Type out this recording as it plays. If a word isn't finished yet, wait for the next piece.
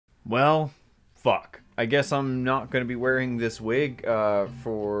Well, fuck. I guess I'm not going to be wearing this wig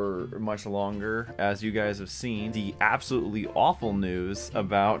for much longer. As you guys have seen, the absolutely awful news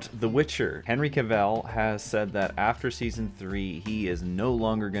about The Witcher. Henry Cavill has said that after season 3, he is no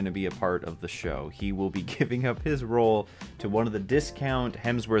longer going to be a part of the show. He will be giving up his role to one of the discount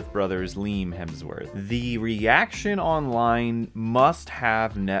Hemsworth brothers, Liam Hemsworth. The reaction online must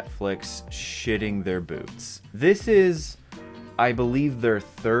have Netflix shitting their boots. This is, I believe, their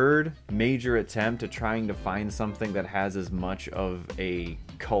third major attempt at trying to find something that has as much of a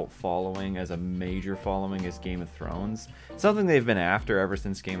cult following, as a major following as Game of Thrones. Something they've been after ever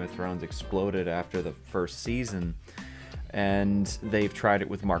since Game of Thrones exploded after the first season. And they've tried it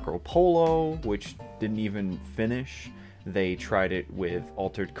with Marco Polo, which didn't even finish. They tried it with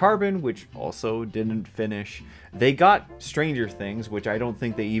Altered Carbon, which also didn't finish. They got Stranger Things, which I don't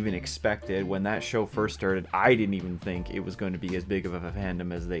think they even expected. When that show first started, I didn't even think it was going to be as big of a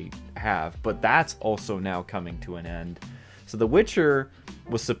fandom as they have. But that's also now coming to an end. So The Witcher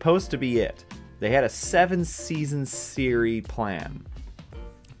was supposed to be it. They had a 7-season series plan.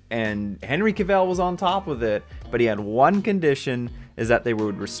 And Henry Cavill was on top of it, but he had one condition, is that they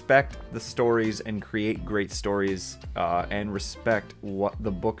would respect the stories and create great stories and respect what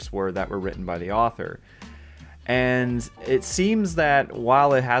the books were that were written by the author. And it seems that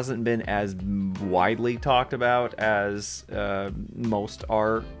while it hasn't been as widely talked about as most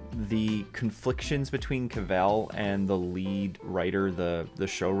are, the conflictions between Cavill and the lead writer, the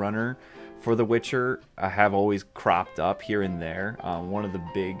showrunner for The Witcher, have always cropped up here and there. One of the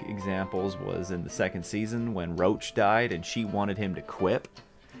big examples was in the second season when Roach died and she wanted him to quip.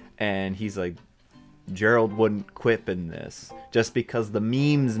 And he's like, Gerald wouldn't quip in this. Just because the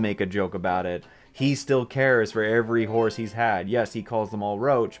memes make a joke about it, he still cares for every horse he's had. Yes, he calls them all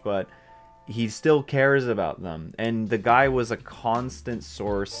Roach, but he still cares about them. And the guy was a constant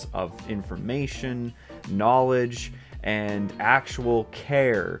source of information, knowledge, and actual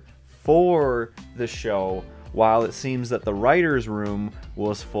care for the show, while it seems that the writer's room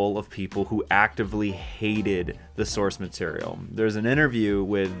was full of people who actively hated the source material. There's an interview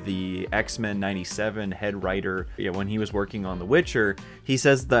with the X-Men 97 head writer when he was working on The Witcher. He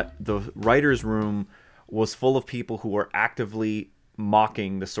says that the writer's room was full of people who were actively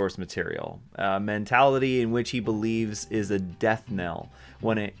mocking the source material, a mentality in which he believes is a death knell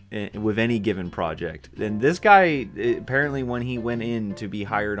with any given project. And this guy, apparently when he went in to be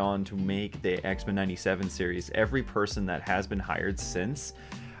hired on to make the X-Men 97 series, every person that has been hired since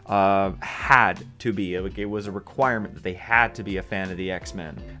had to be, it was a requirement that they had to be a fan of the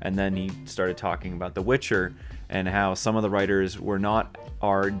X-Men. And then he started talking about The Witcher and how some of the writers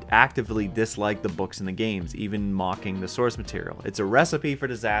are actively dislike the books and the games, even mocking the source material. It's a recipe for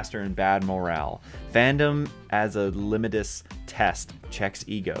disaster and bad morale. Fandom as a limitless test checks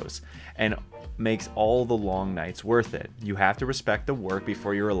egos and makes all the long nights worth it. You have to respect the work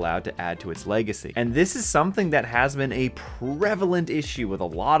before you're allowed to add to its legacy. And this is something that has been a prevalent issue with a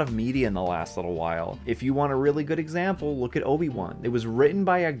lot of media in the last little while. If you want a really good example, look at Obi-Wan. It was written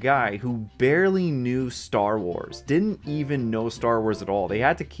by a guy who barely knew Star Wars, didn't even know Star Wars at all. They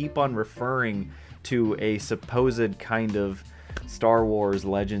had to keep on referring to a supposed kind of Star Wars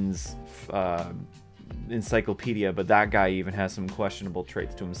Legends encyclopedia, but that guy even has some questionable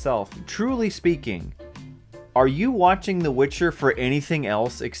traits to himself. Truly speaking, are you watching The Witcher for anything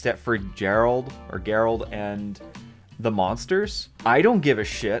else except for Gerald and the monsters? I don't give a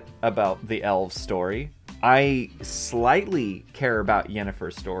shit about the elves story. I slightly care about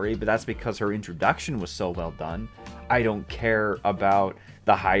Yennefer's story, but that's because her introduction was so well done. I don't care about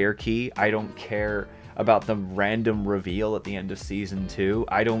the hierarchy. I don't care about the random reveal at the end of season 2.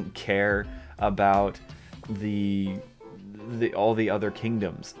 I don't care about all the other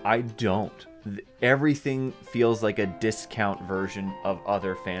kingdoms. I don't. Everything feels like a discount version of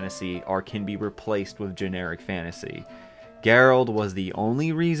other fantasy or can be replaced with generic fantasy. Geralt was the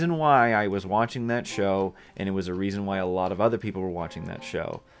only reason why I was watching that show, and it was a reason why a lot of other people were watching that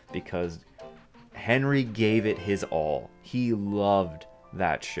show, because Henry gave it his all. He loved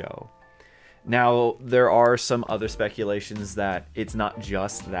that show. Now, there are some other speculations that it's not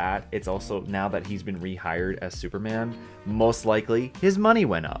just that, it's also now that he's been rehired as Superman, most likely his money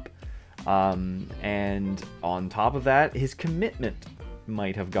went up. And on top of that, his commitment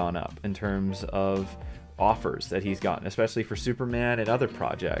might have gone up in terms of offers that he's gotten, especially for Superman and other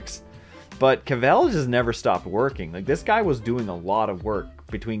projects. But Cavill just never stopped working. Like, this guy was doing a lot of work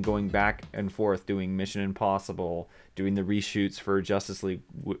between going back and forth, doing Mission Impossible, doing the reshoots for Justice League,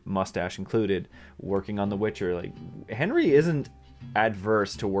 Mustache included, working on The Witcher. Like, Henry isn't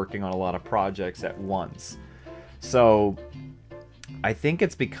adverse to working on a lot of projects at once. So I think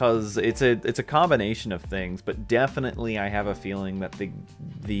it's because it's a combination of things, but definitely I have a feeling that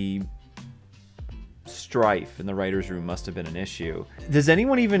the strife in the writer's room must have been an issue. Does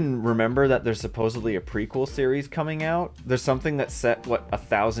anyone even remember that there's supposedly a prequel series coming out? There's something that's set, what,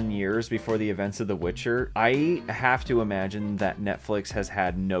 1,000 years before the events of The Witcher? I have to imagine that Netflix has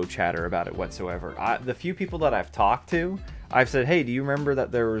had no chatter about it whatsoever. The few people that I've talked to, I've said, hey, do you remember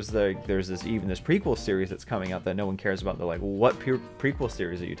that there's this prequel series that's coming out that no one cares about? They're like, well, what prequel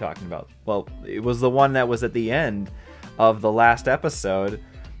series are you talking about? Well, it was the one that was at the end of the last episode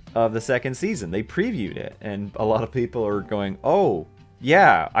of the second season. They previewed it, and a lot of people are going, oh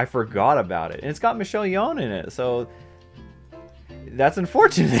yeah, I forgot about it, and it's got Michelle Yeoh in it, so that's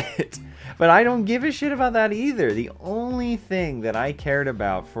unfortunate. But I don't give a shit about that either. The only thing that I cared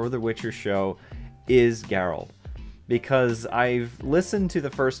about for the Witcher show is Geralt, because I've listened to the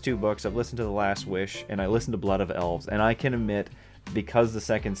first 2 books, I've listened to The Last Wish, and I listened to Blood of Elves, and I can admit, because the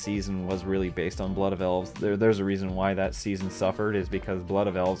second season was really based on Blood of Elves, there's a reason why that season suffered, is because Blood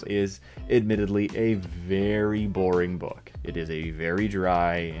of Elves is admittedly a very boring book. It is a very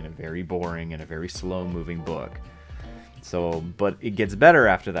dry and a very boring and a very slow moving book. So, but it gets better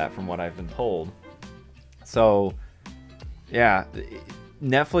after that from what I've been told. So, yeah,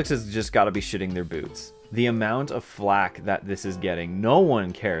 Netflix has just got to be shitting their boots. The amount of flack that this is getting, no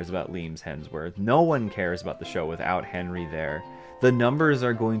one cares about Liam's Hemsworth. No one cares about the show without Henry there. The numbers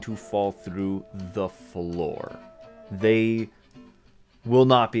are going to fall through the floor. They will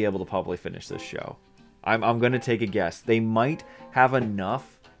not be able to probably finish this show. I'm going to take a guess. They might have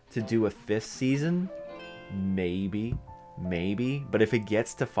enough to do a 5th season. Maybe. But if it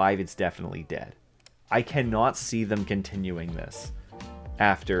gets to 5, it's definitely dead. I cannot see them continuing this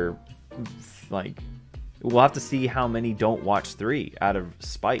after, like, we'll have to see how many don't watch 3 out of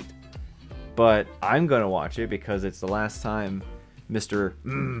spite. But I'm going to watch it because it's the last time Mr.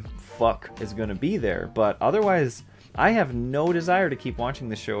 Fuck is going to be there. But otherwise, I have no desire to keep watching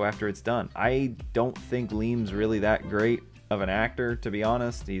the show after it's done. I don't think Liam's really that great of an actor, to be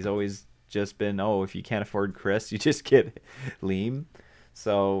honest. He's always just been, oh, if you can't afford Chris, you just get Liam.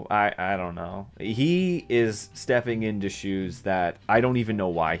 So, I don't know. He is stepping into shoes that I don't even know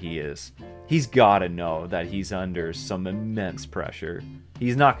why he is. He's got to know that he's under some immense pressure.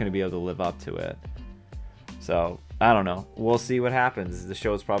 He's not going to be able to live up to it. So, I don't know. We'll see what happens. The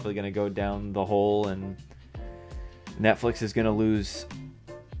show's probably going to go down the hole, and Netflix is going to lose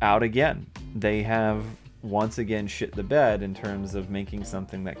out again. They have once again shit the bed in terms of making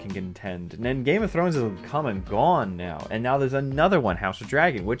something that can contend. And then Game of Thrones has come and gone now. And now there's another one, House of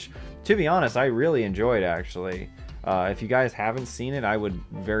Dragon, which, to be honest, I really enjoyed, actually. If you guys haven't seen it, I would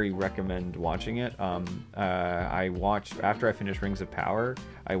very recommend watching it. I watched, after I finished Rings of Power,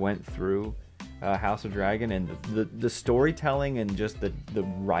 I went through House of Dragon, and the storytelling and just the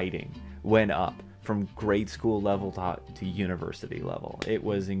writing went up from grade school level to university level. It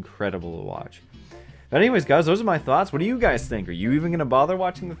was incredible to watch. But anyways, guys, those are my thoughts. What do you guys think? Are you even going to bother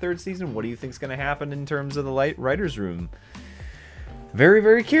watching the 3rd season? What do you think is going to happen in terms of the writer's room? Very,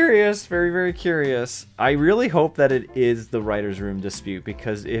 very curious. Very, very curious. I really hope that it is the writer's room dispute,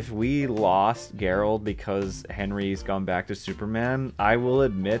 because if we lost Geralt because Henry's gone back to Superman, I will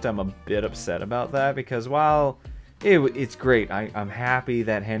admit I'm a bit upset about that, because while it's great, I'm happy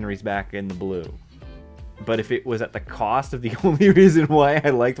that Henry's back in the blue. But if it was at the cost of the only reason why I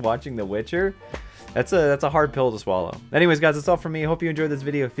liked watching The Witcher, that's a hard pill to swallow. Anyways, guys, that's all from me. I hope you enjoyed this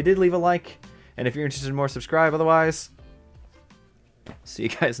video. If you did, leave a like. And if you're interested in more, subscribe. Otherwise, see you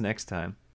guys next time.